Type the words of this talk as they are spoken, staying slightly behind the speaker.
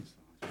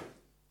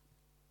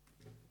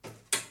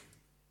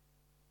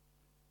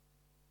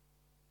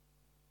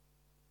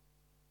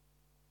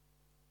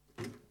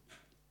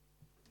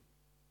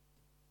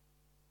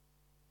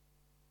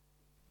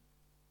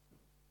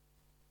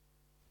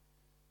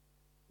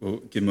Well,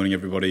 good morning,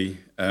 everybody.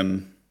 I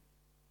don't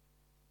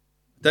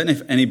know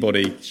if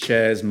anybody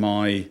shares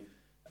my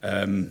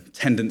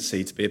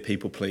tendency to be a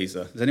people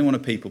pleaser. Is anyone a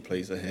people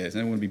pleaser here? Does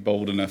anyone be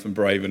bold enough and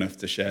brave enough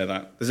to share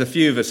that? There's a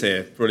few of us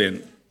here.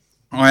 Brilliant.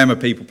 I am a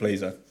people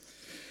pleaser.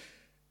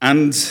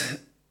 And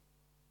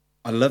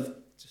I love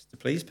just to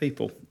please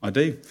people. I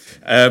do.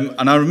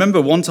 And I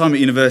remember one time at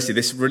university,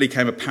 this really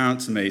came apparent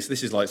to me. So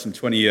this is like some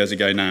 20 years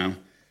ago now.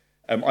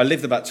 I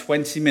lived about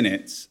 20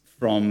 minutes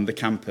from the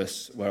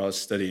campus where I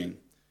was studying.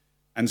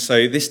 And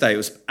so this day, it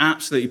was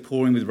absolutely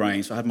pouring with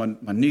rain. So I had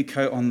my new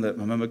coat on that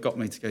my mum had got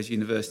me to go to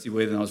university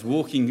with, and I was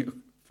walking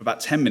for about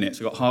 10 minutes.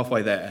 I got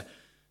halfway there.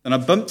 And I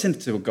bumped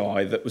into a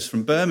guy that was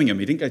from Birmingham.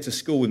 He didn't go to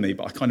school with me,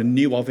 but I kind of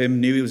knew of him,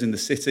 knew he was in the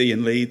city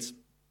in Leeds.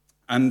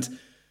 And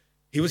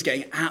he was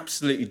getting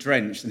absolutely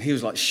drenched, and he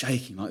was like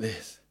shaking like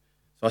this.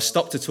 So I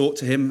stopped to talk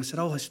to him. I said,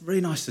 "Oh, it's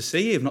really nice to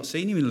see you. I've not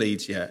seen you in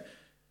Leeds yet." And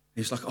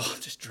he was like, "Oh,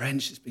 I'm just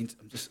drenched.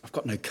 I've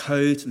got no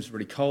coat. I'm just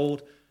really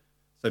cold."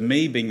 So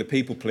me, being the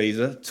people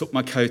pleaser, took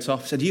my coat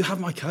off, said, "You have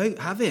my coat,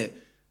 have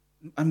it,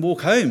 and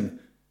walk home."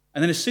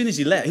 And then as soon as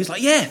he left, he was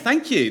like, "Yeah,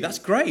 thank you, that's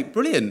great,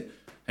 brilliant."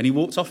 And he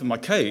walked off in my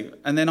coat.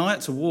 And then I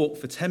had to walk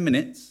for 10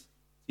 minutes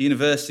to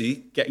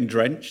university, getting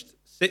drenched,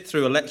 sit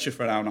through a lecture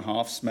for an hour and a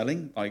half,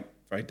 smelling like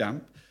very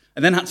damp,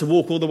 and then had to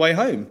walk all the way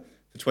home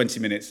for 20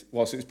 minutes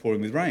whilst it was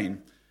pouring with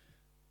rain.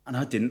 And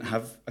I didn't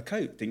have a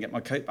coat, didn't get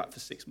my coat back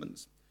for 6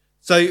 months.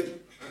 So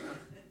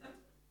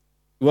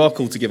we are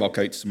called to give our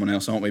coat to someone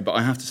else, aren't we? But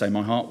I have to say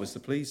my heart was to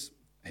please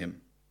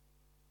him.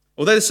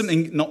 Although there's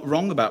something not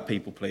wrong about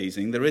people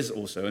pleasing, there is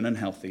also an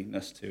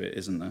unhealthiness to it,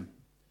 isn't there?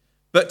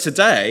 But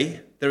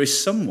today, there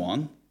is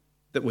someone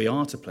that we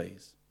are to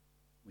please.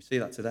 We see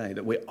that today,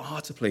 that we are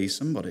to please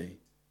somebody.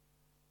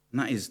 And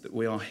that is that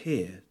we are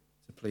here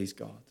to please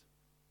God.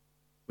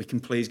 We can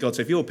please God.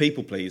 So if you're a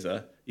people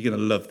pleaser, you're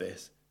going to love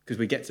this, because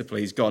we get to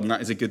please God, and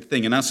that is a good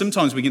thing. And now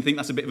sometimes we can think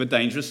that's a bit of a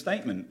dangerous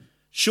statement.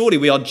 Surely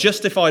we are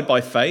justified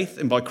by faith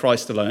and by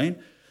Christ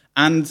alone,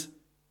 and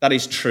that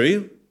is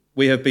true.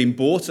 We have been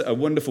bought at a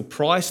wonderful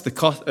price. The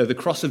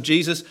cross of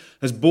Jesus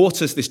has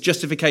bought us this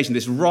justification,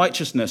 this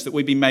righteousness, that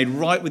we've been made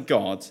right with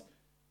God.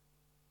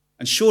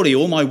 And surely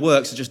all my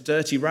works are just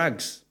dirty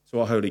rags to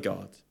our holy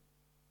God.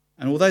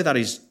 And although that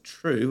is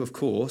true, of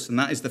course, and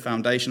that is the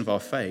foundation of our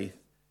faith,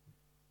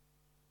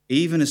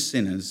 even as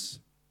sinners,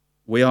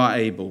 we are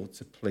able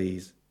to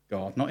please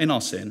God. Not in our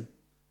sin,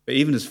 but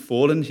even as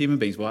fallen human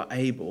beings, we are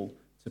able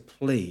to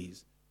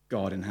please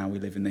God in how we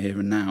live in the here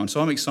and now. And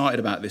so I'm excited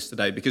about this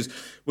today, because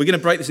we're going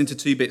to break this into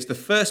two bits. The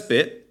first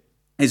bit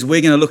is we're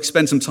going to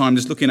spend some time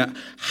just looking at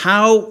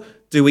how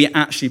do we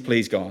actually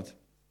please God?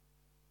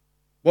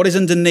 What is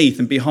underneath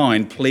and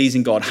behind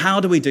pleasing God? How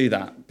do we do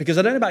that? Because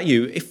I don't know about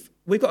you, if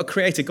we've got a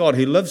creator God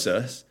who loves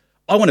us,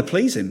 I want to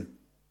please him.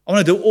 I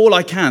want to do all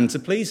I can to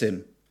please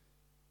him.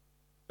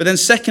 But then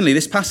secondly,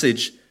 this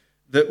passage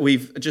that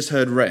we've just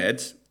heard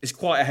read is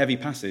quite a heavy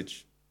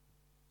passage,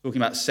 talking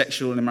about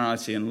sexual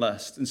immorality and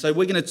lust. And so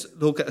we're going to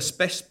look at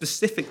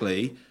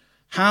specifically,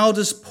 how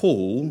does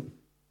Paul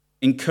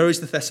encourage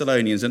the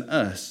Thessalonians and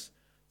us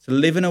to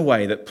live in a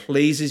way that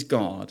pleases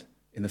God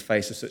in the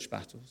face of such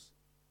battles?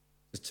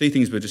 There's two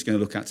things we're just going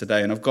to look at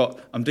today. And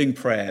I'm doing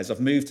prayers. I've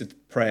moved to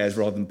prayers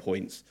rather than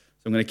points.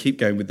 So I'm going to keep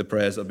going with the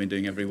prayers I've been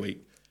doing every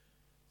week.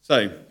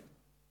 So,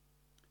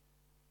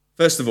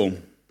 first of all,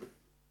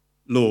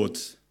 Lord,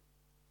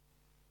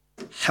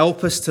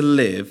 help us to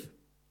live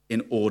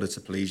in order to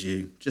please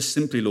you. Just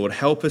simply, Lord,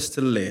 help us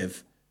to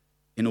live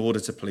in order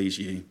to please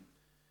you.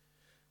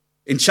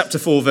 In chapter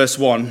 4, verse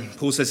 1,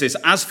 Paul says this: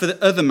 "As for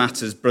the other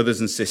matters, brothers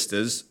and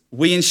sisters,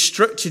 we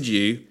instructed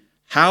you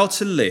how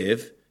to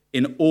live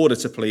in order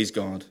to please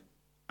God,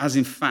 as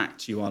in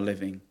fact you are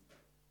living."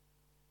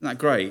 Isn't that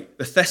great?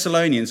 The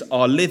Thessalonians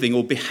are living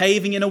or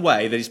behaving in a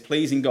way that is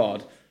pleasing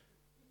God.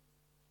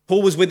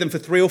 Paul was with them for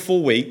 3 or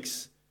 4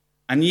 weeks,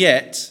 and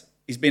yet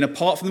he's been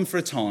apart from them for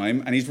a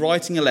time, and he's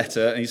writing a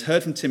letter, and he's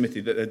heard from Timothy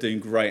that they're doing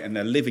great, and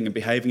they're living and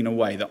behaving in a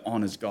way that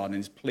honours God and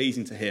is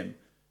pleasing to him.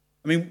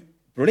 I mean,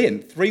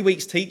 brilliant. 3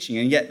 weeks teaching,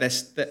 and yet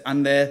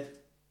they're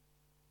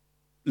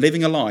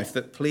living a life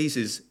that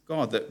pleases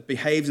God, that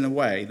behaves in a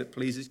way that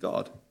pleases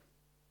God.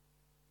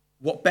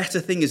 What better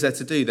thing is there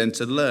to do than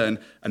to learn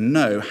and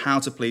know how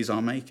to please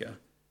our Maker?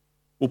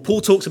 Well, Paul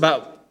talks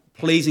about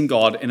pleasing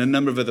God in a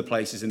number of other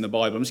places in the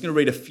Bible. I'm just going to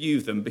read a few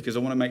of them because I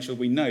want to make sure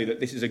we know that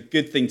this is a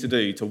good thing to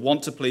do. To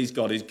want to please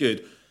God is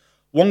good.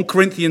 1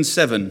 Corinthians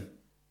 7,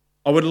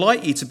 "I would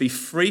like you to be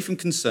free from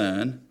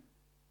concern.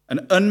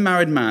 An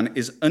unmarried man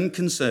is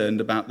unconcerned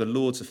about the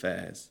Lord's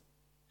affairs,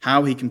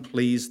 how he can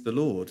please the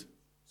Lord."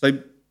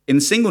 So in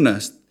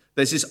singleness,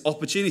 there's this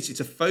opportunity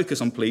to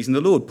focus on pleasing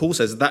the Lord. Paul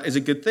says that is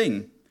a good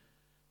thing.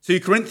 2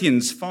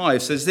 Corinthians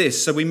 5 says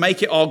this: "So we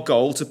make it our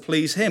goal to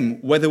please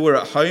him, whether we're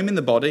at home in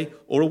the body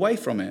or away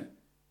from it."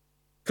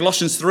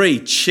 Colossians 3,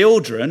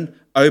 "Children,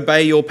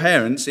 obey your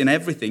parents in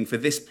everything, for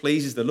this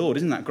pleases the Lord."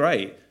 Isn't that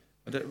great?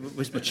 I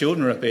wish my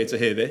children were up here to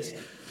hear this.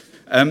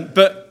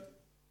 But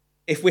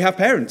if we have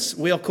parents,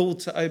 we are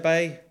called to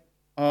obey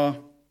our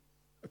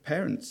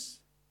parents.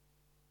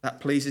 That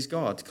pleases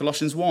God.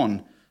 Colossians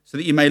 1, so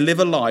that you may live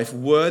a life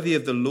worthy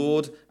of the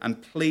Lord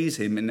and please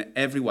him in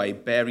every way,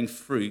 bearing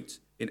fruit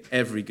in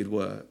every good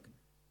work.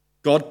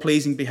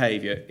 God-pleasing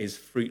behaviour is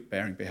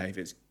fruit-bearing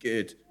behaviour. It's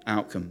good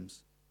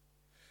outcomes.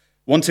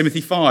 1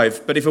 Timothy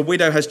 5, but if a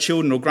widow has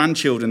children or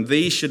grandchildren,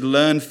 these should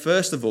learn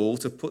first of all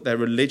to put their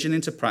religion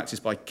into practice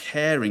by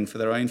caring for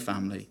their own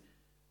family,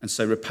 and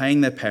so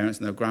repaying their parents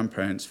and their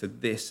grandparents, for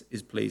this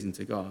is pleasing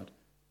to God.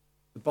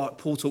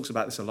 Paul talks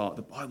about this a lot.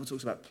 The Bible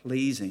talks about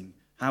pleasing,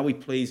 how we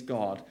please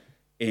God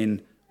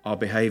in our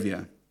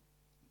behaviour.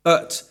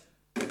 But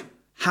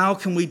how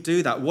can we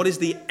do that? What is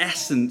the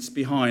essence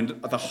behind,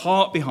 the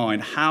heart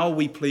behind how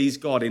we please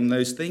God in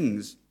those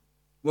things?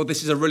 Well,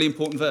 this is a really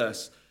important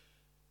verse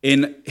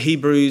in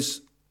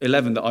Hebrews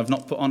 11 that I've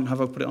not put on. Have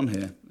I put it on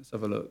here? Let's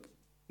have a look.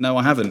 No,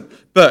 I haven't.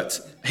 But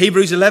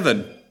Hebrews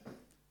 11,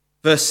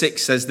 verse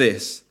 6 says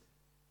this: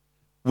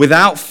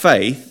 without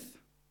faith,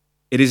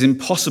 it is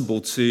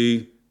impossible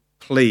to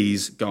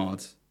please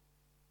God.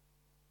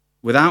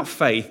 Without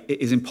faith, it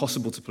is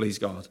impossible to please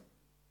God.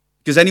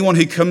 Because anyone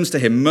who comes to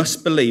him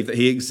must believe that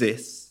he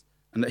exists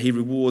and that he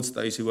rewards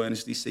those who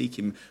earnestly seek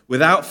him.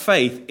 Without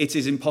faith, it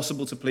is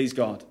impossible to please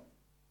God.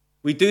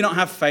 We do not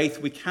have faith,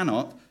 we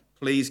cannot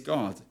please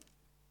God.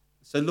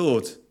 So,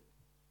 Lord,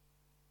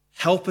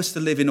 help us to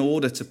live in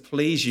order to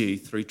please you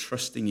through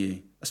trusting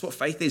you. That's what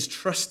faith is,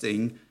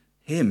 trusting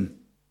him.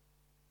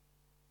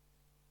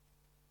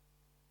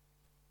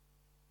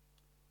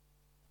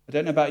 I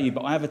don't know about you,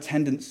 but I have a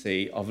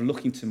tendency of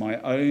looking to my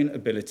own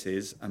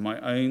abilities and my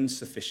own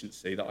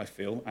sufficiency that I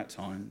feel at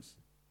times,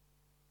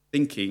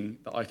 thinking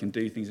that I can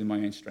do things in my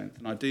own strength,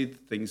 and I do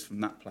things from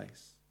that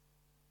place.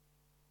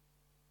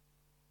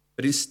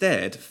 But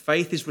instead,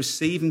 faith is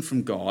receiving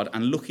from God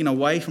and looking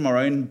away from our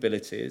own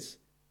abilities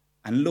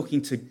and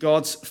looking to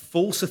God's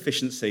full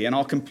sufficiency and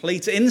our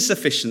complete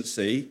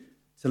insufficiency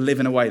to live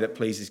in a way that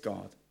pleases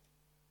God.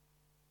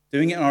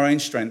 Doing it in our own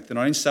strength and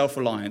our own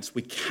self-reliance,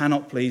 we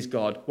cannot please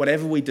God,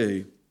 whatever we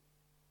do.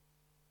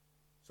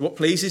 So what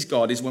pleases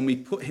God is when we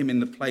put him in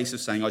the place of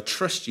saying, I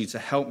trust you to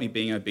help me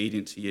being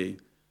obedient to you.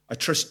 I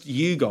trust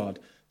you, God,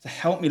 to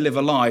help me live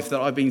a life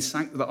that I've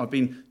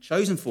been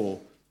chosen for,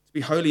 to be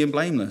holy and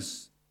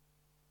blameless.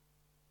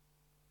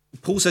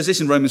 Paul says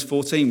this in Romans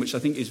 14, which I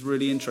think is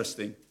really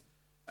interesting.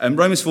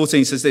 Romans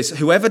 14 says this: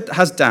 whoever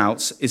has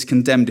doubts is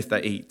condemned if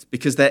they eat,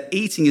 because their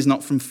eating is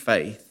not from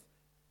faith.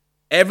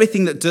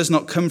 Everything that does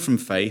not come from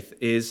faith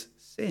is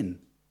sin.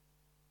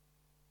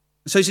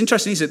 So it's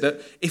interesting, isn't it,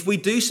 that if we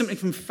do something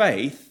from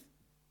faith,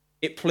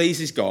 it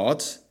pleases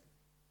God.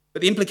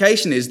 But the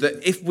implication is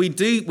that if we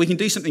can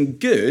do something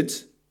good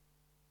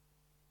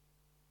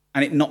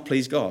and it not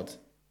please God. Does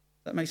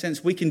that make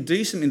sense? We can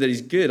do something that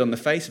is good on the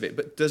face of it,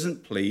 but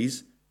doesn't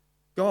please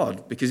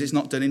God because it's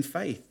not done in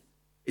faith.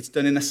 It's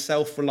done in a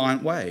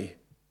self-reliant way.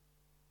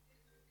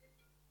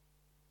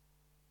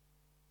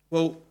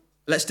 Well,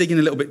 let's dig in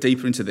a little bit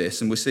deeper into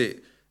this, and we'll see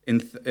it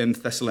in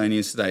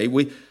Thessalonians today.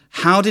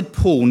 How did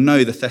Paul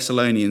know the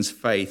Thessalonians'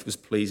 faith was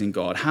pleasing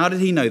God? How did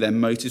he know their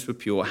motives were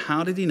pure?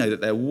 How did he know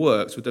that their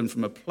works were done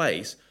from a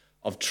place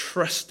of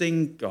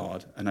trusting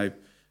God and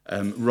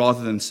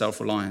rather than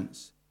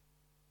self-reliance?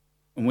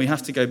 And we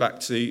have to go back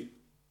to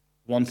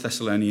 1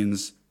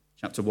 Thessalonians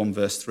chapter 1,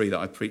 verse 3 that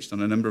I preached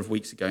on a number of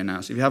weeks ago now.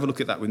 So if you have a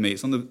look at that with me,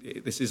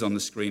 this is on the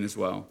screen as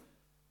well.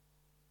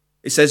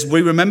 It says,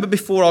 we remember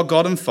before our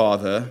God and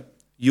Father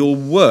your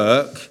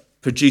work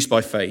produced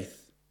by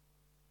faith,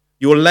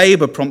 your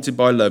labour prompted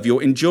by love,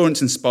 your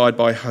endurance inspired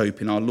by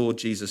hope in our Lord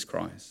Jesus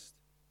Christ.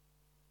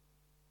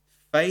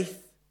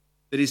 Faith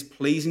that is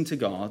pleasing to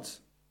God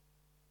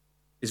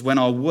is when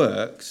our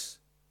works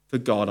for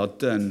God are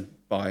done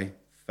by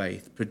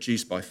faith,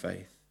 produced by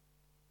faith.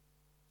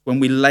 When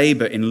we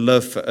labour in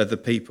love for other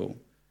people.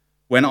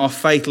 When our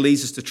faith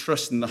leads us to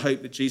trust in the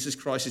hope that Jesus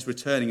Christ is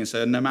returning, and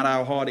so no matter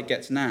how hard it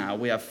gets now,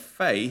 we have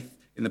faith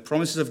in the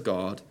promises of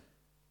God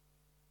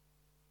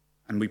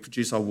and we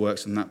produce our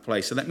works in that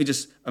place. So let me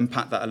just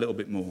unpack that a little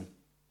bit more.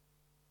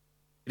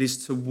 It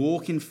is to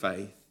walk in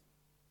faith,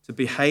 to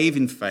behave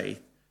in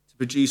faith, to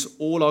produce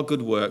all our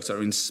good works that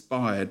are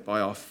inspired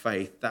by our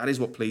faith. That is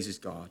what pleases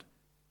God.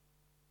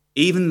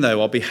 Even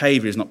though our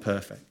behaviour is not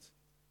perfect.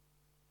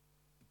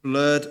 The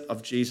blood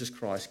of Jesus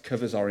Christ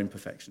covers our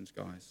imperfections,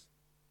 guys.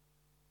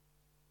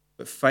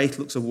 But faith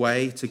looks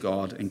away to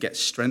God and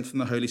gets strength from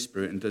the Holy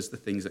Spirit and does the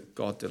things that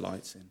God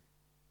delights in.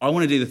 I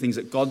want to do the things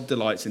that God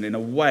delights in a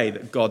way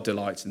that God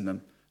delights in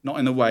them, not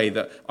in a way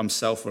that I'm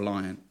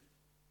self-reliant.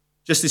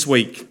 Just this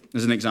week,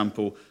 as an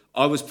example,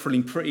 I was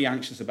feeling pretty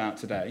anxious about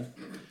today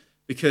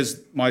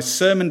because my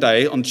sermon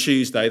day on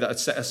Tuesday that I'd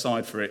set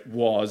aside for it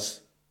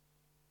was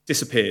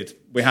disappeared.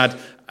 We had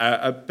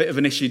a bit of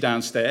an issue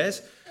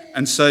downstairs,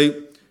 and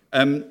so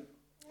I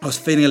was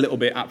feeling a little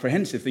bit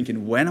apprehensive,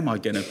 thinking, when am I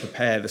going to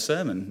prepare the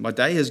sermon? My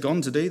day has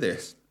gone to do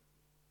this.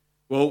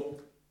 Well,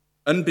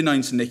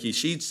 unbeknownst to Nikki,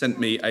 she'd sent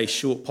me a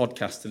short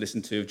podcast to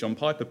listen to of John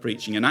Piper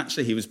preaching, and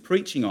actually he was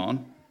preaching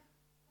on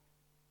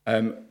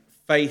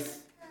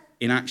faith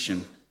in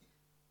action,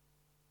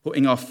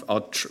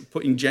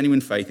 putting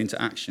genuine faith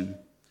into action.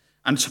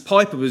 And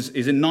Piper is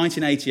in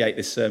 1988,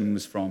 this sermon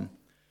was from.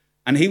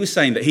 And he was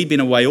saying that he'd been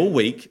away all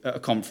week at a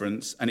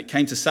conference, and it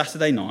came to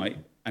Saturday night,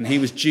 and he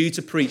was due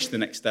to preach the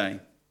next day.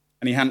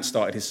 And he hadn't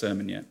started his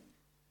sermon yet.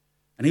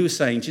 And he was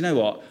saying, do you know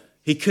what?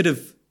 He could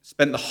have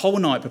spent the whole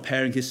night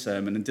preparing his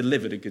sermon and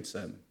delivered a good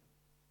sermon.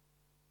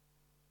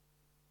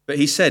 But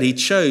he said he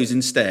chose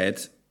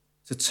instead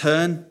to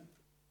turn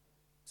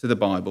to the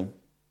Bible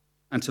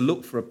and to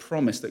look for a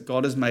promise that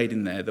God has made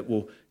in there that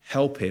will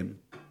help him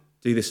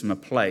do this from a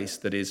place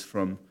that is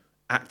from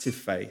active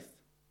faith,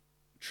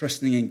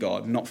 trusting in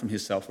God, not from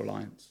his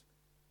self-reliance.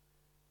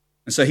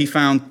 And so he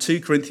found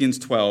 2 Corinthians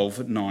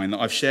 12:9 that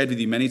I've shared with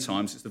you many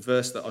times. It's the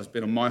verse that has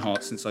been on my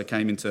heart since I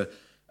came into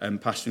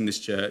pastoring this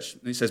church.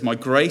 And it says, "My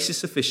grace is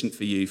sufficient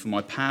for you, for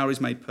my power is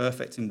made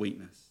perfect in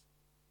weakness.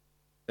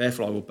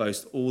 Therefore I will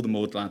boast all the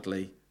more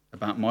gladly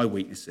about my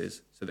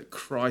weaknesses, so that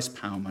Christ's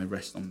power may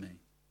rest on me."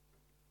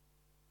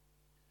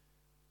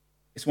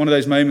 It's one of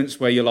those moments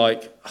where you're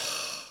like,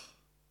 oh,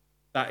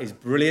 that is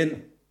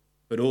brilliant,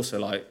 but also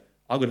like,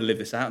 I've got to live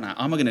this out now.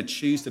 Am I going to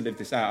choose to live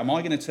this out? Am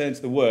I going to turn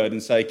to the Word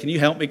and say, can you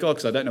help me, God?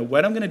 Because I don't know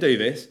when I'm going to do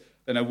this.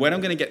 I don't know when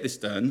I'm going to get this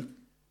done.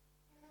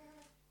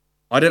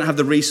 I don't have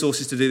the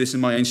resources to do this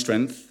in my own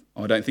strength.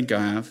 I don't think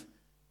I have.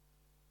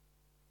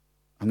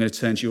 I'm going to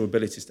turn to your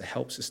abilities to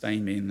help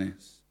sustain me in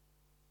this.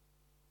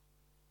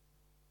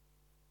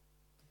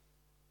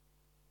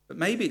 But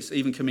maybe it's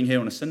even coming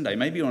here on a Sunday.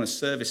 Maybe you're on a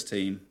service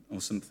team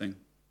or something.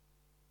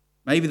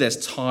 Maybe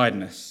there's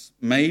tiredness.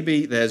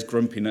 Maybe there's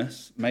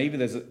grumpiness. Maybe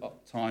there's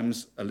at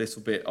times a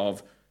little bit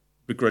of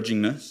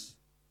begrudgingness.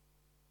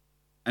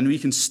 And we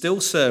can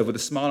still serve with a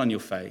smile on your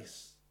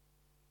face,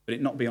 but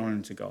it not be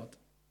honoring to God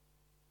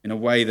in a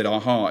way that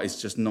our heart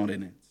is just not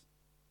in it.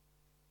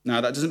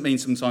 Now, that doesn't mean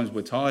sometimes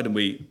we're tired and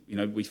we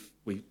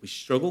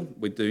struggle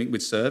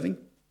with serving.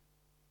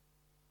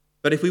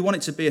 But if we want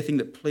it to be a thing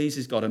that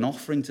pleases God, an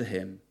offering to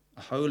him,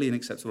 a holy and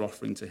acceptable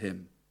offering to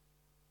him,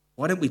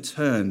 why don't we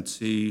turn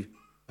to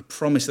a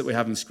promise that we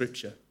have in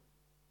Scripture?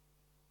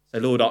 Say,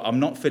 Lord, I'm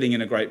not feeling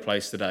in a great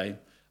place today.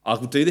 I'll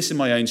do this in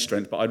my own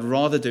strength, but I'd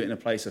rather do it in a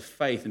place of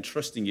faith and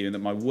trusting you, and that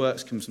my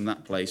works comes from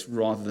that place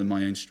rather than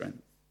my own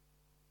strength.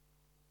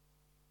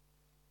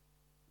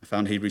 I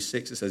found Hebrews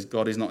 6, it says,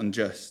 God is not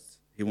unjust.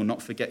 He will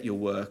not forget your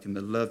work and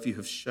the love you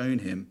have shown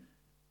him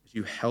as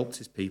you helped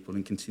his people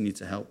and continue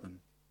to help them.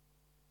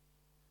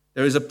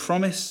 There is a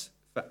promise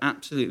for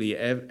absolutely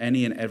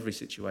any and every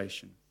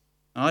situation.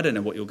 I don't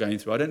know what you're going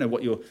through. I don't know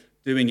what you're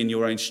doing in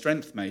your own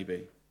strength,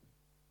 maybe.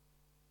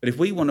 But if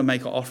we want to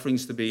make our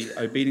offerings to be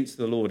obedient to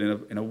the Lord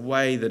in a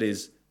way that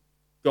is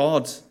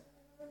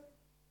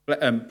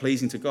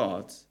pleasing to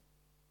God,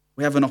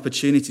 we have an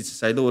opportunity to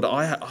say, Lord,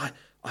 I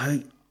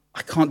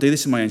can't do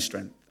this in my own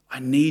strength. I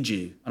need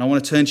you. And I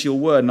want to turn to your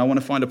word, and I want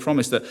to find a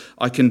promise that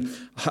I can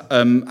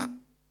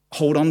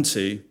hold on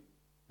to,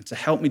 and to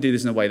help me do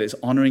this in a way that's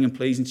honoring and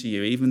pleasing to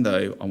you, even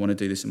though I want to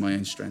do this in my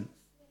own strength.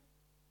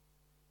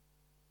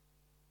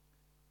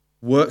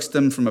 Works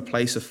done from a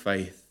place of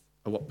faith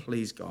are what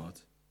please God.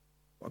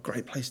 What a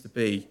great place to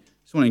be. I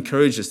just want to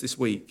encourage us this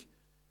week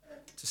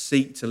to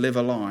seek to live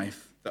a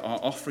life that our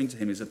offering to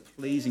him is a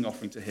pleasing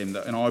offering to him,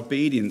 that in our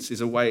obedience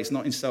is a way, it's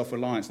not in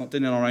self-reliance, not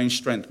done in our own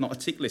strength, not a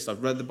tick list,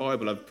 I've read the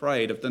Bible, I've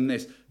prayed, I've done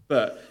this,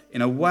 but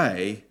in a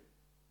way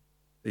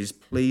that is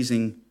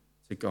pleasing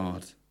to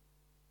God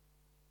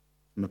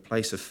from a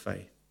place of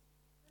faith.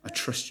 I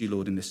trust you,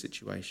 Lord, in this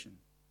situation.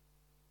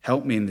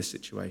 Help me in this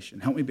situation.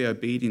 Help me be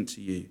obedient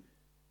to you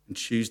and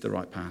choose the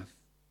right path.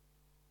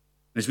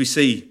 And as we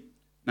see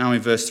now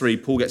in verse 3,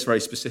 Paul gets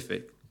very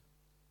specific.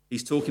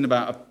 He's talking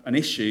about an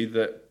issue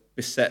that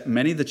beset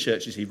many of the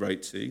churches he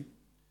wrote to,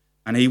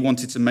 and he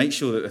wanted to make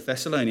sure that the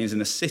Thessalonians,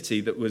 in a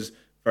city that was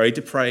very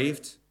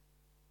depraved,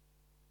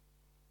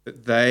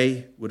 that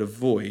they would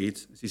avoid,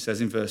 as he says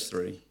in verse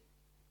 3,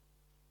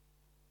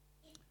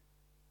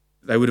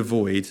 they would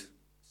avoid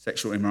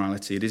sexual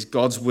immorality. It is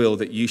God's will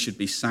that you should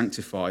be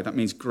sanctified. That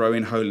means grow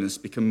in holiness,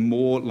 become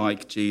more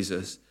like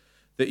Jesus,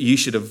 that you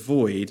should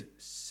avoid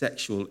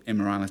sexual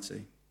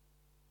immorality.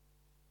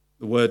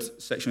 The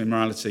word sexual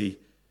immorality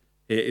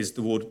here is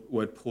the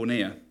word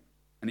porneia,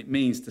 and it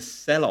means to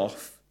sell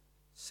off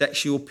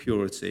sexual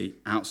purity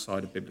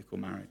outside of biblical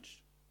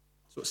marriage.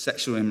 That's what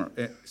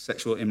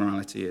sexual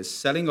immorality is,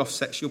 selling off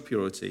sexual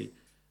purity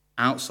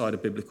outside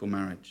of biblical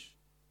marriage.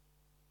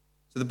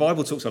 So the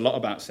Bible talks a lot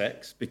about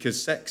sex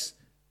because sex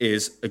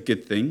is a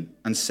good thing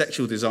and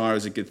sexual desire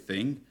is a good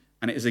thing,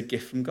 and it is a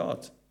gift from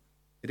God.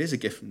 It is a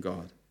gift from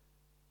God.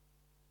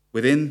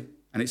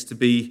 And it's to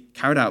be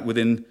carried out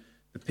within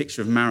the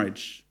picture of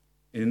marriage,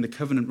 in the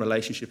covenant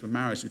relationship of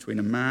marriage between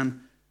a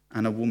man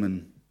and a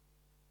woman.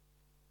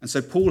 And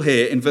so Paul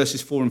here in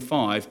verses 4 and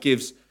 5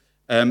 gives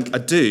a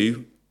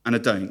do and a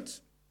don't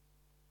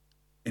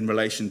in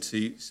relation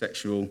to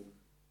sexual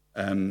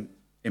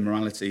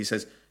immorality. He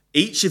says,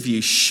 each of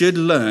you should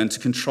learn to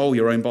control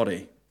your own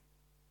body.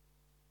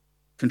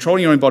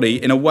 Controlling your own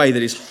body in a way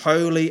that is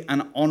holy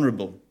and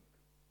honourable.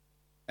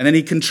 And then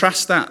he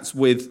contrasts that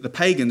with the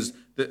pagans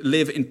that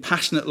live in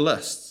passionate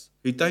lusts,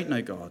 who don't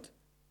know God.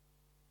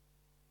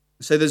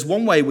 So there's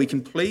one way we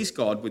can please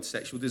God with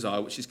sexual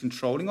desire, which is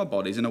controlling our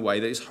bodies in a way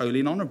that is holy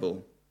and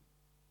honourable.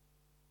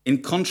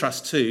 In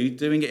contrast to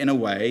doing it in a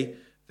way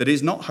that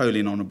is not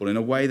holy and honourable, in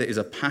a way that is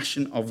a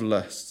passion of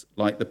lust,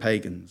 like the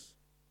pagans.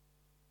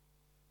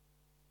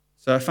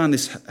 So I found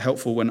this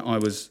helpful when I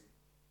was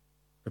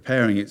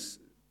preparing. This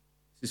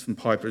is from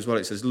Piper as well.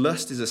 It says,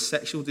 lust is a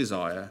sexual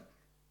desire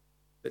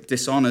that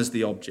dishonours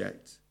the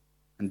object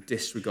and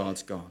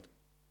disregards God.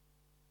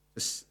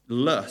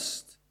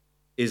 Lust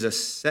is a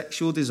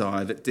sexual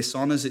desire that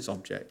dishonours its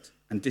object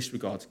and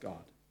disregards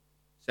God.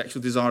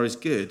 Sexual desire is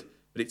good,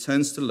 but it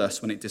turns to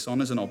lust when it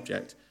dishonours an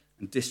object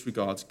and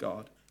disregards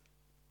God.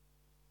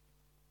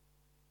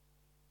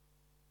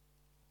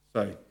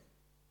 So,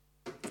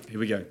 here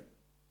we go.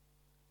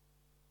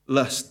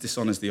 Lust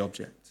dishonours the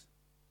object.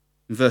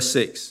 In verse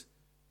 6,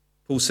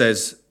 Paul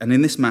says, and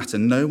in this matter,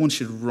 no one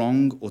should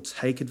wrong or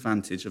take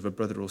advantage of a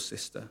brother or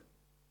sister.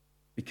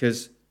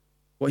 Because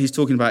what he's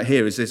talking about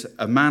here is this: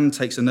 a man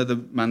takes another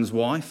man's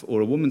wife,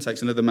 or a woman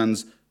takes another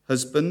man's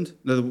husband,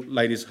 another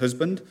lady's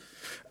husband.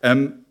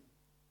 It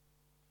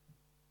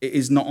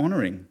is not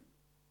honouring.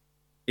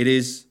 It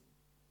is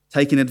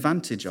taken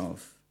advantage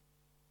of.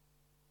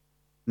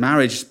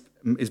 Marriage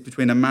is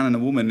between a man and a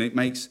woman. It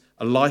makes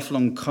a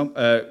lifelong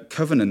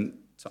covenant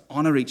to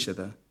honour each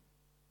other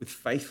with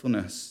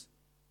faithfulness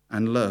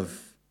and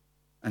love.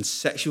 And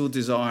sexual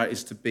desire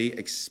is to be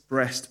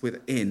expressed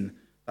within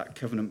that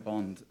covenant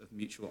bond of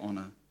mutual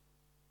honour.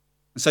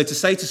 And so to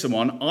say to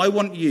someone, I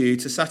want you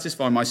to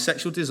satisfy my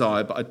sexual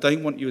desire, but I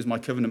don't want you as my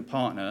covenant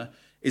partner,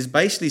 is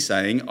basically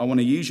saying, I want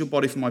to use your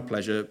body for my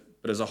pleasure,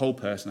 but as a whole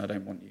person, I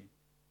don't want you.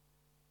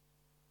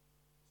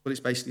 That's what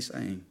it's basically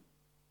saying.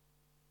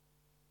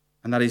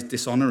 And that is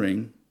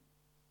dishonouring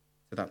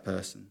to that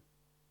person,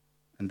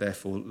 and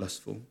therefore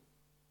lustful.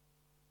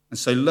 And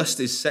so lust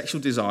is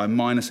sexual desire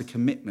minus a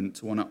commitment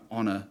to want to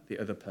honour the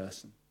other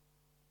person.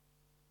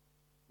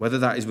 Whether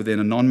that is within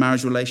a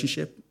non-marriage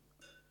relationship,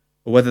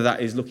 or whether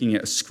that is looking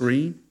at a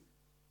screen,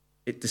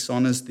 it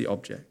dishonours the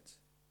object.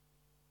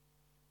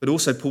 But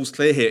also, Paul's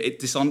clear here,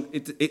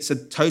 it's a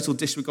total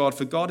disregard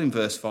for God in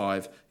verse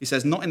 5. He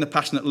says, not in the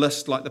passionate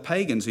lust like the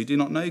pagans who do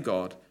not know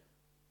God.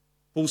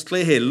 Paul's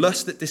clear here,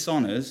 lust that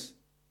dishonours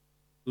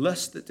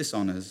is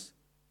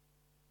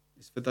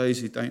for those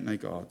who don't know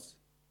God.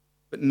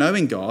 But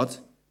knowing God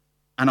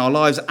and our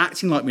lives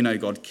acting like we know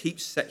God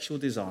keeps sexual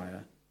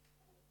desire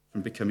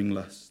from becoming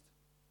lust.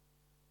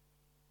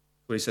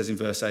 What he says in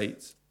verse 8. I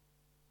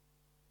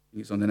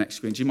think it's on the next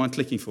screen. Do you mind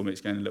clicking for me?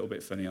 It's going a little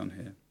bit funny on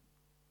here.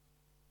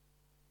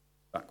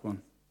 Back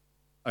one.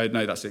 Oh,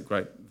 no, that's it.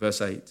 Great.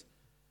 Verse 8.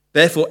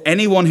 Therefore,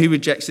 anyone who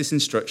rejects this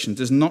instruction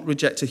does not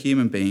reject a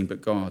human being,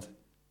 but God,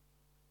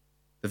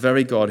 the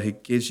very God who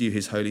gives you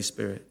his Holy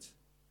Spirit.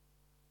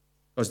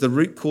 Because the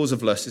root cause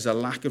of lust is a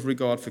lack of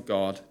regard for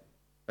God.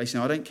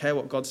 Basically, I don't care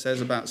what God says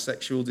about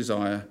sexual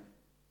desire.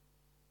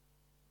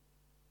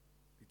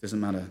 It doesn't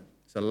matter.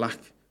 It's a lack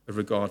of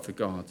regard for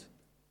God.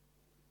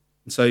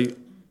 And so,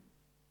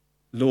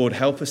 Lord,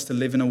 help us to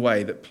live in a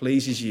way that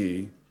pleases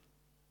you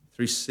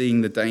through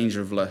seeing the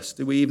danger of lust.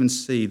 Do we even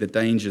see the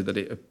danger that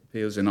it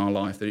appears in our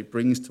life, that it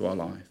brings to our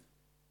life?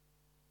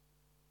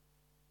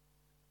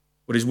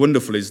 What is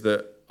wonderful is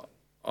that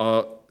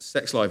our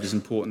sex life is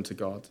important to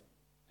God.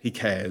 He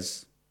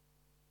cares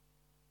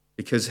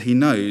because he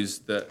knows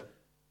that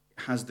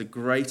it has the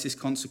greatest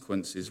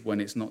consequences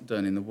when it's not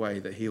done in the way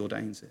that he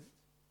ordains it.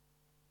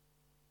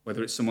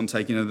 Whether it's someone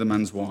taking another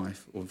man's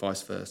wife or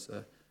vice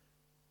versa.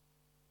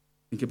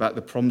 Think about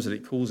the problems that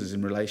it causes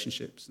in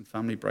relationships and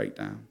family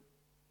breakdown,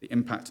 the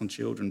impact on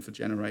children for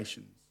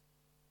generations.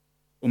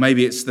 Or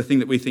maybe it's the thing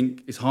that we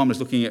think is harmless,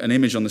 looking at an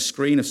image on the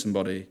screen of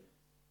somebody,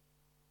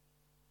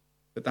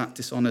 but that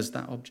dishonours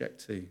that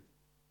object too.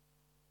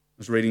 I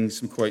was reading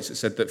some quotes that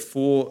said that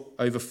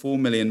over 4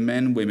 million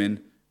men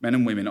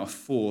and women are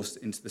forced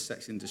into the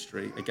sex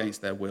industry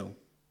against their will.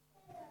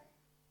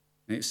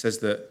 And it says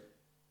that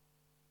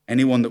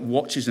anyone that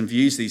watches and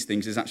views these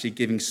things is actually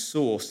giving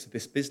source to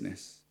this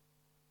business.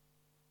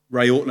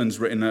 Ray Ortland's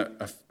written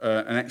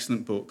an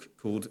excellent book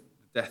called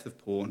The Death of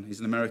Porn. He's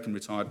an American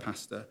retired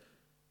pastor.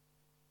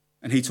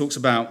 And he talks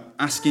about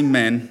asking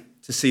men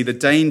to see the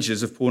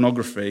dangers of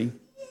pornography,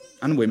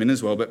 and women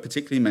as well, but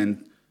particularly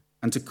men,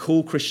 and to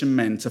call Christian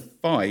men to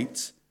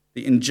fight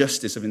the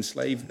injustice of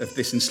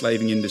this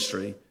enslaving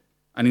industry,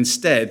 and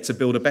instead to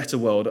build a better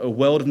world, a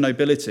world of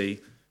nobility.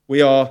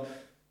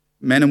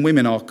 Men and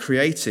women are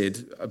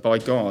created by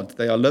God.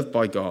 They are loved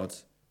by God.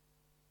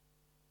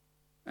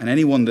 And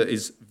anyone that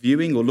is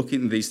viewing or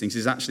looking at these things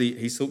is actually,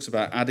 he talks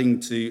about adding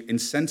to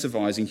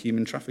incentivizing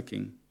human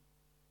trafficking.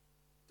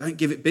 Don't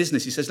give it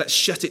business. He says, let's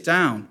shut it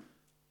down.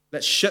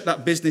 Let's shut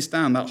that business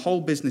down, that whole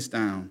business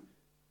down.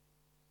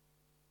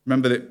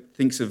 Remember that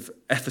thinks of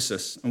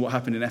Ephesus and what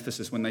happened in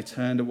Ephesus when they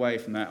turned away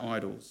from their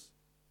idols.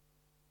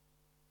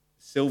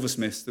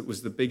 Silversmiths, that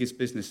was the biggest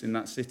business in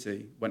that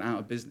city, went out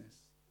of business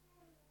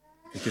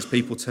because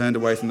people turned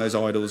away from those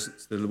idols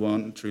to the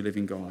one true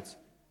living God.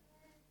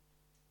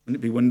 Wouldn't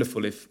it be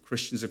wonderful if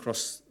Christians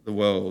across the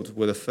world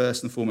were the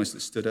first and foremost that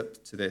stood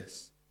up to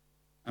this?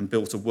 and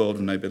built a world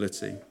of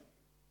nobility.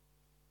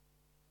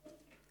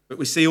 But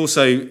we see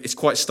also, it's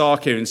quite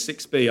stark here in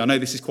 6b. I know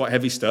this is quite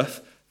heavy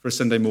stuff for a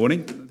Sunday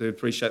morning. I do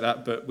appreciate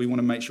that, but we want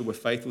to make sure we're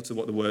faithful to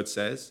what the word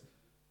says.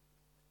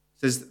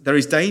 It says, there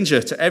is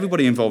danger to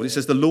everybody involved. It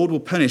says, the Lord will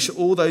punish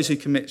all those who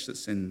commit such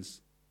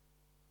sins,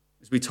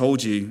 as we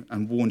told you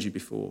and warned you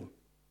before.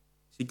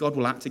 See, God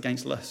will act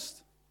against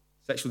lust,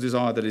 sexual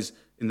desire that is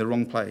in the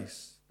wrong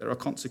place. There are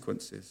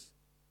consequences.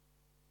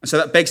 And so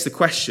that begs the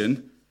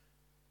question,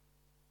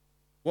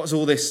 what has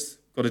all this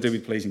got to do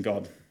with pleasing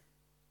God?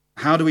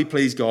 How do we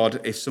please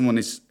God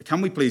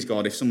can we please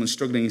God if someone's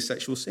struggling in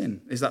sexual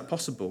sin? Is that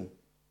possible?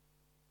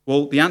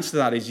 Well, the answer to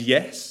that is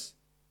yes,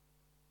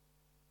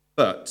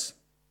 but.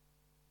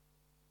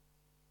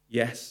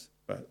 Yes,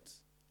 but.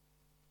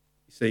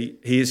 You see,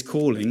 he is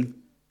calling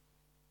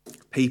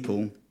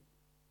people,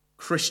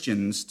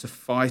 Christians, to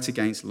fight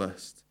against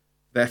lust.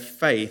 Their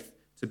faith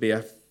to be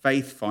a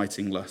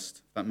faith-fighting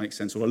lust, if that makes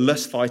sense. Or a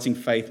lust-fighting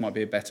faith might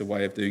be a better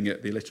way of doing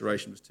it. The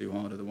alliteration was too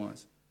hard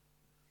otherwise.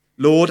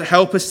 Lord,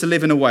 help us to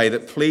live in a way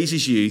that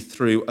pleases you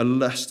through a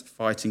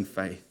lust-fighting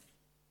faith.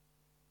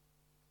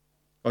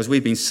 Guys,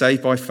 we've been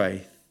saved by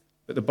faith,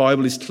 but the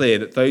Bible is clear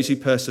that those who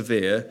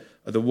persevere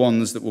are the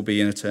ones that will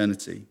be in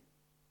eternity.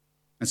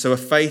 And so a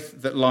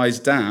faith that lies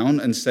down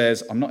and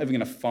says, I'm not even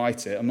going to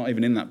fight it, I'm not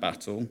even in that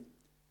battle,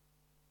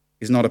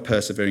 is not a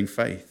persevering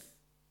faith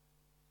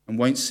and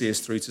won't see us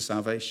through to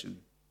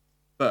salvation.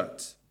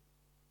 But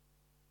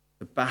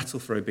the battle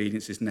for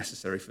obedience is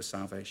necessary for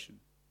salvation.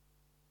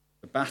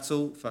 The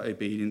battle for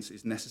obedience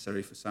is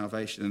necessary for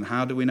salvation. And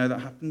how do we know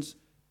that happens?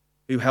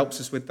 Who helps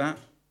us with that?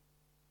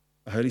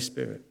 The Holy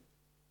Spirit.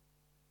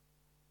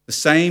 The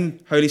same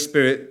Holy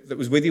Spirit that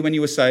was with you when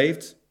you were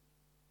saved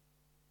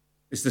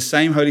is the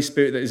same Holy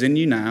Spirit that is in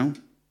you now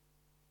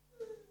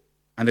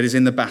and that is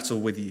in the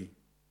battle with you.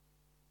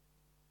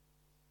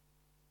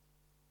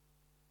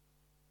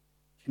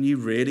 Can you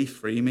really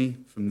free me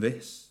from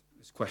this?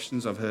 These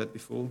questions I've heard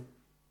before.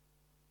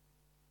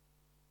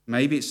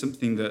 Maybe it's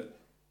something that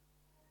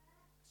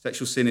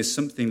sexual sin is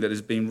something that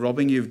has been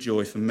robbing you of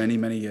joy for many,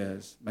 many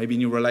years. Maybe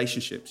in your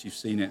relationships you've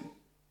seen it.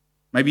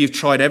 Maybe you've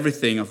tried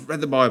everything. I've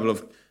read the Bible,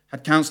 I've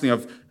had counseling,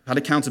 I've had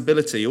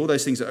accountability, all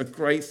those things that are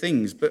great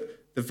things. But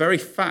the very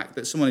fact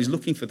that someone is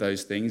looking for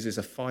those things is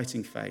a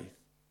fighting faith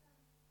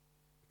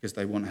because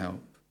they want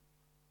help.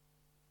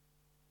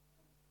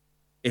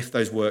 If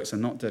those works are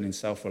not done in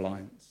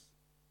self-reliance,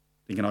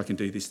 thinking I can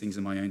do these things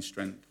in my own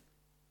strength.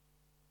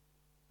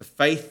 The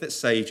faith that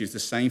saves you is the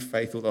same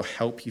faith that will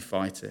help you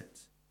fight it.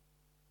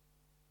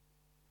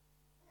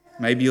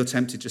 Maybe you're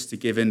tempted just to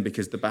give in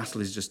because the battle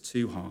is just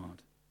too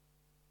hard.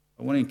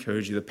 I want to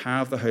encourage you, the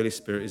power of the Holy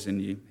Spirit is in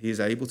you. He is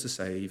able to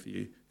save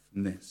you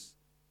from this.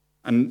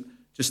 And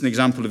just an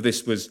example of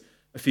this was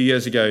a few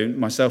years ago,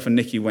 myself and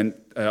Nikki went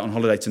on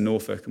holiday to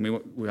Norfolk,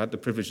 and we had the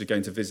privilege of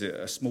going to visit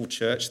a small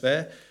church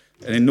there.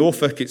 And in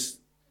Norfolk,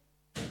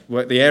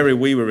 the area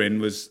we were in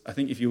was, I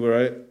think if you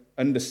were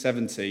under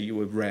 70, you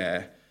were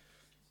rare.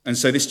 And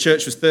so this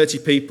church was 30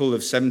 people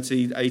of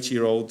 70,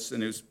 80-year-olds,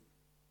 and it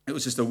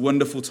was just a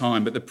wonderful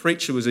time. But the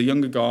preacher was a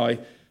younger guy,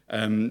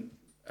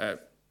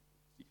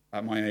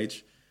 at my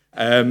age,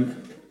 had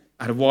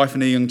a wife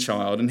and a young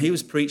child, and he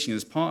was preaching.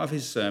 As part of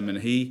his sermon,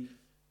 he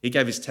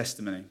gave his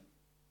testimony.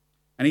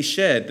 And he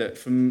shared that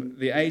from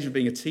the age of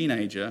being a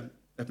teenager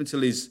up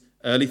until his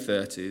early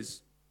 30s,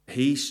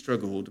 he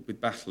struggled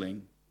with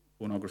battling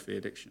pornography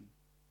addiction.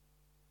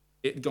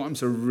 It got him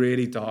to a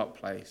really dark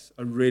place.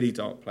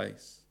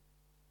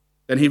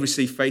 Then he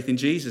received faith in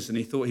Jesus, and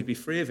he thought he'd be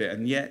free of it,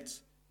 and yet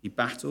he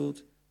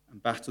battled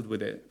and battled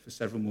with it for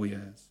several more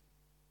years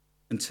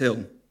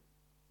until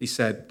he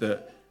said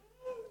that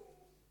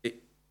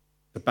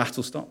the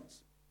battle stopped.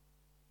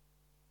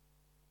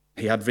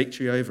 He had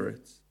victory over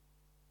it.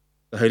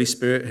 The Holy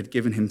Spirit had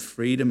given him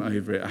freedom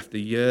over it after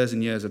years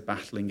and years of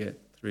battling it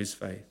through his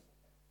faith.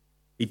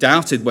 He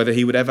doubted whether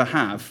he would ever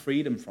have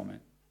freedom from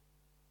it,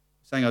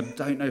 saying, I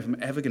don't know if I'm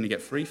ever going to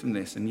get free from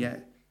this, and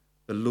yet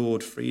the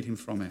Lord freed him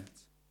from it.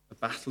 A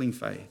battling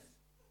faith.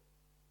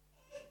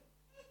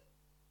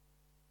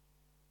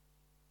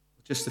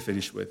 Just to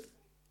finish with,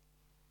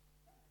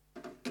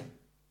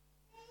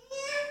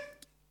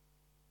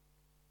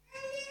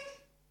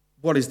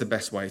 what is the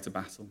best way to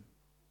battle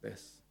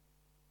this?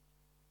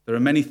 There are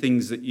many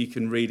things that you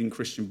can read in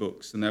Christian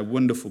books, and they're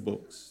wonderful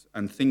books,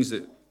 and things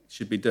that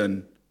should be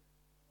done.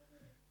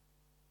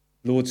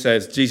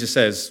 Jesus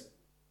says,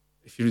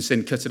 if you're in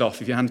sin, cut it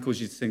off. If your hand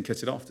causes you to sin,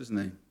 cut it off, doesn't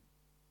he?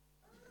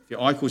 If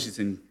your eye causes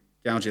you to sin,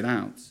 gouge it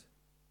out.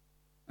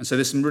 And so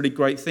there's some really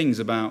great things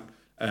about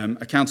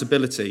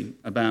accountability,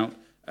 about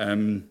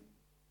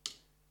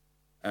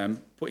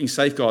putting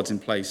safeguards in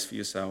place for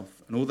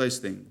yourself, and all those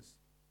things.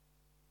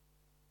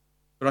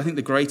 But I think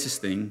the greatest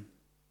thing,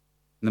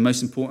 and the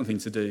most important thing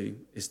to do,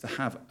 is to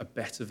have a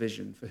better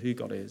vision for who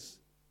God is,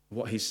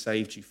 what he's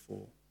saved you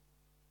for.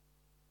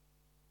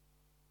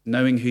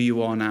 Knowing who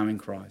you are now in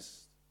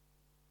Christ.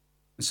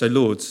 And so,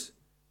 Lord,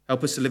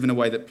 help us to live in a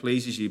way that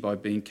pleases you by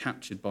being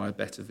captured by a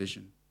better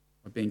vision.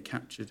 By being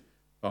captured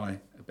by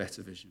a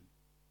better vision.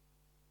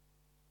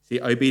 See,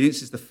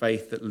 obedience is the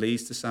faith that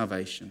leads to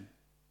salvation.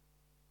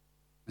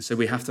 And so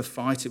we have to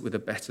fight it with a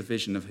better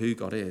vision of who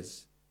God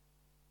is.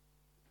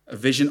 A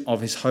vision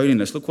of his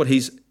holiness. Look what he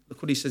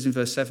says in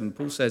verse 7.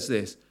 Paul says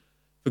this,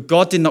 "For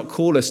God did not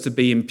call us to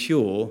be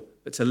impure,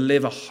 but to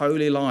live a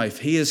holy life.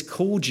 He has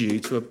called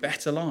you to a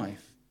better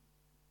life.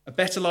 A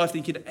better life than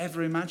you could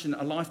ever imagine.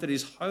 A life that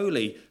is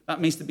holy. That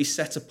means to be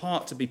set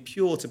apart, to be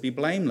pure, to be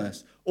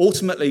blameless.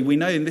 Ultimately, we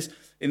know in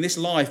this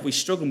life we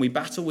struggle and we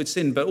battle with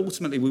sin, but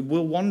ultimately we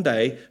will one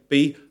day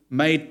be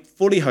made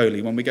fully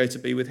holy when we go to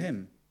be with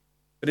him.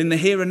 But in the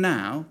here and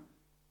now,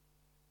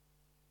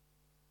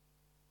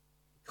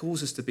 he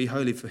calls us to be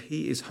holy, for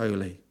he is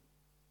holy.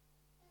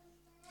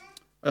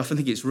 I often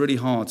think it's really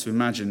hard to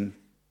imagine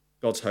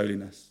God's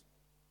holiness.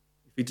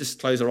 If we just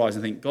close our eyes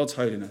and think, God's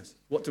holiness,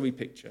 what do we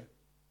picture?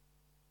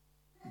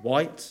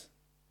 White,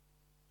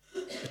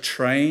 a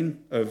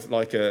train of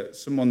like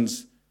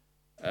someone's,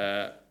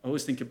 I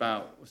always think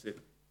about,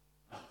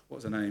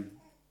 what's her name?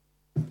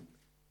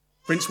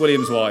 Prince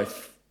William's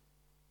wife.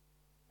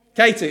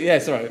 Katie,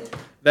 yes, right.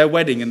 Their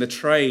wedding and the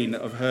train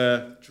of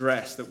her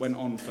dress that went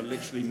on for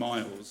literally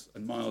miles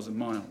and miles and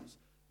miles.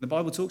 The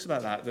Bible talks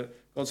about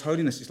that God's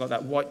holiness is like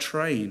that white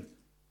train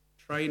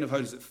of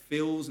holiness that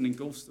fills and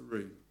engulfs the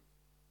room.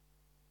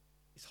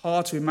 It's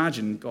hard to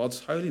imagine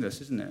God's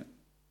holiness, isn't it?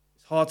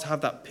 It's hard to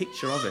have that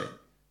picture of it.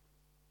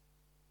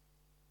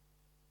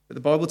 But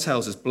the Bible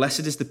tells us,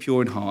 blessed is the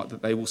pure in heart,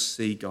 that they will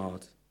see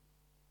God.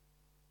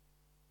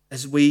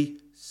 As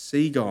we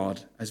see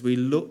God, as we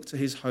look to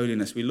his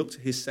holiness, we look to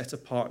his set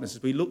apartness,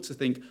 as we look to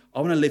think, I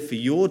want to live for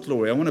your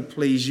glory, I want to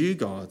please you,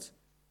 God,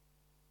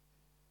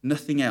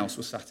 nothing else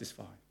will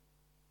satisfy.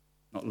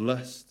 Not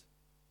lust,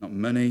 not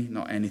money,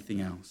 not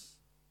anything else.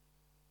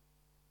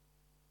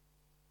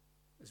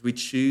 As we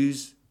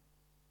choose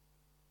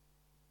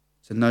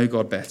to know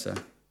God better,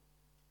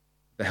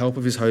 the help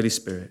of his Holy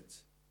Spirit,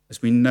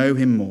 as we know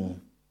him more,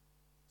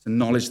 it's a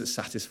knowledge that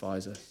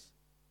satisfies us.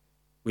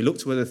 We look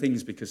to other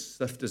things because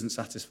stuff doesn't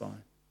satisfy.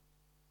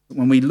 But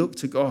when we look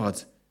to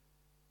God,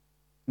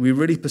 we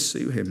really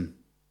pursue him.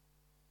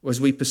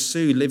 As we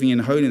pursue living in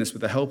holiness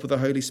with the help of the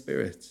Holy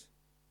Spirit,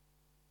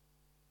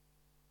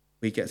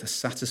 we get a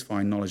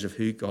satisfying knowledge of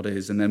who God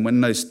is. And then when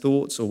those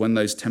thoughts or when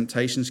those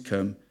temptations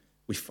come,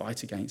 we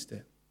fight against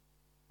it.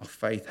 Our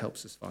faith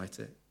helps us fight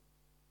it.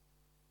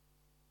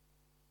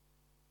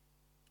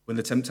 When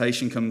the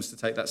temptation comes to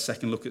take that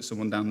second look at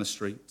someone down the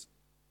street,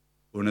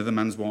 or another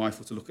man's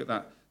wife, or to look at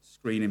that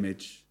screen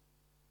image,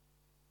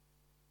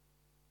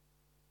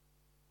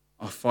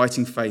 our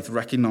fighting faith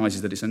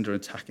recognizes that it's under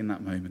attack in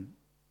that moment.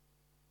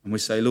 And we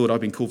say, Lord,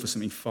 I've been called for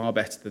something far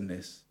better than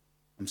this.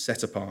 I'm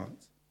set apart.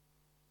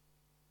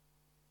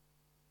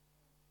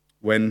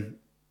 When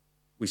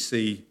we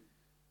see,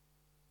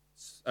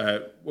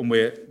 when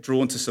we're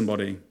drawn to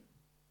somebody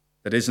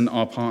that isn't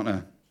our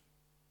partner,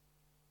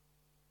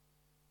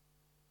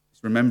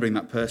 it's remembering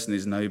that person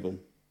is noble.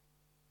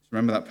 It's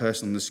remember that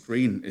person on the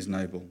screen is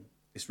noble.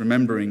 It's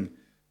remembering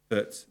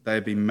that they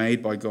have been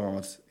made by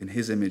God in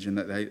his image and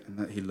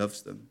that he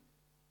loves them.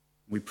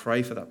 We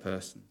pray for that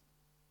person.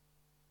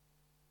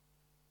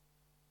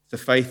 It's a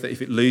faith that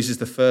if it loses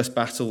the first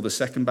battle, the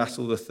second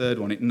battle, the third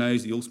one, it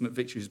knows the ultimate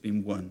victory has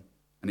been won.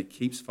 And it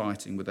keeps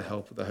fighting with the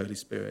help of the Holy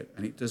Spirit.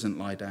 And it doesn't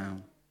lie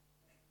down.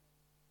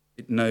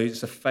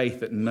 It's a faith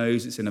that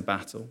knows it's in a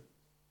battle.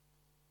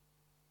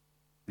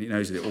 And it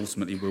knows that it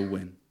ultimately will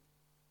win.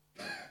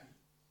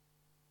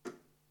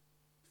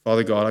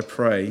 Father God, I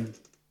pray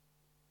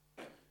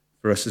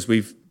for us as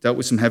we've dealt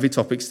with some heavy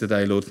topics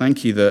today, Lord.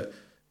 Thank you that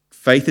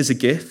faith is a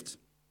gift.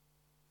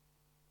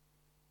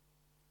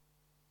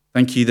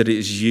 Thank you that it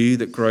is you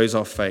that grows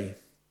our faith.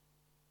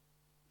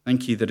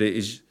 Thank you that it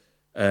is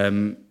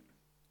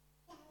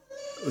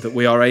that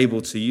we are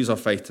able to use our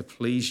faith to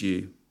please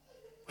you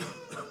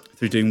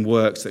through doing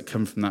works that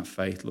come from that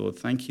faith, Lord.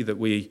 Thank you that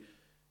we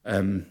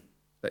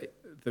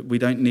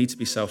don't need to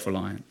be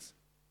self-reliant.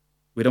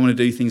 We don't want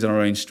to do things in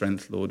our own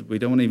strength, Lord. We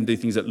don't want to even do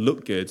things that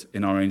look good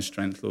in our own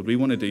strength, Lord. We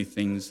want to do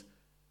things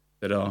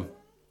that are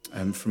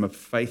from a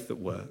faith that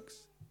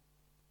works.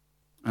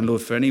 And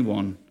Lord, for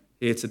anyone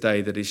here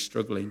today that is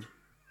struggling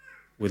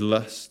with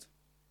lust,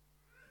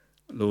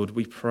 Lord,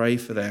 we pray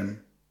for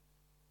them.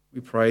 We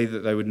pray that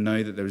they would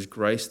know that there is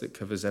grace that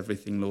covers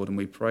everything, Lord, and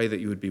we pray that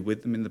you would be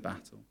with them in the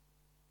battle,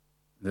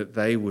 that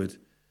they would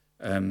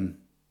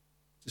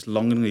just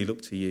longingly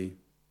look to you,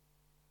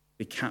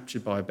 be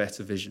captured by a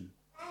better vision,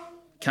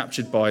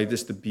 captured by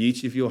just the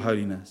beauty of your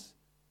holiness,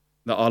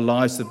 that our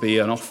lives to be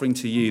an offering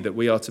to you, that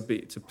we are to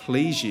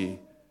please you,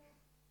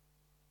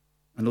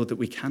 and Lord, that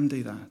we can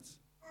do that.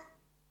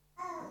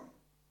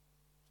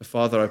 So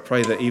Father, I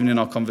pray that even in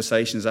our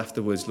conversations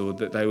afterwards, Lord,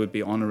 that they would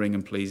be honoring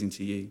and pleasing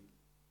to you.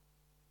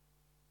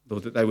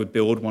 Lord, that they would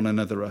build one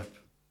another up.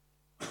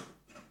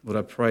 Lord,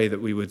 I pray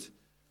that we would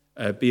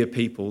be a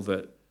people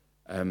that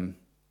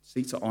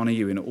seek to honor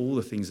you in all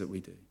the things that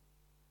we do.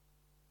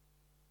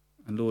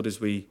 And Lord,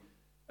 as we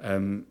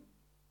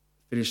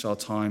finish our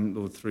time,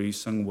 Lord, through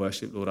sung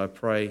worship, Lord, I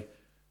pray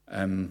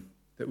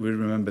that we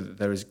remember that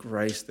there is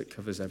grace that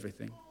covers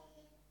everything.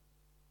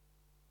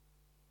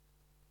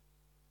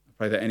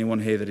 Pray that anyone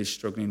here that is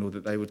struggling, Lord,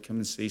 that they would come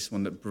and see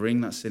someone that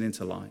bring that sin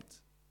into light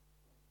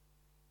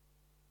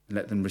and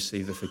let them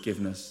receive the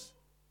forgiveness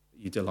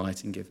that you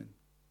delight in giving.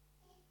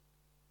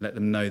 Let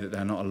them know that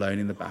they're not alone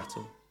in the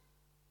battle.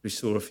 We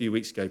saw a few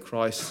weeks ago,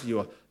 Christ, you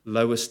are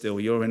lower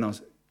still. You're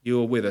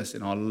with us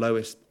in our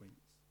lowest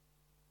points.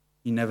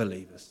 You never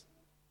leave us.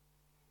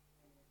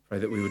 Pray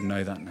that we would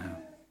know that now.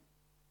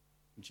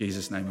 In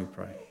Jesus' name we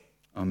pray.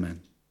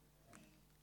 Amen.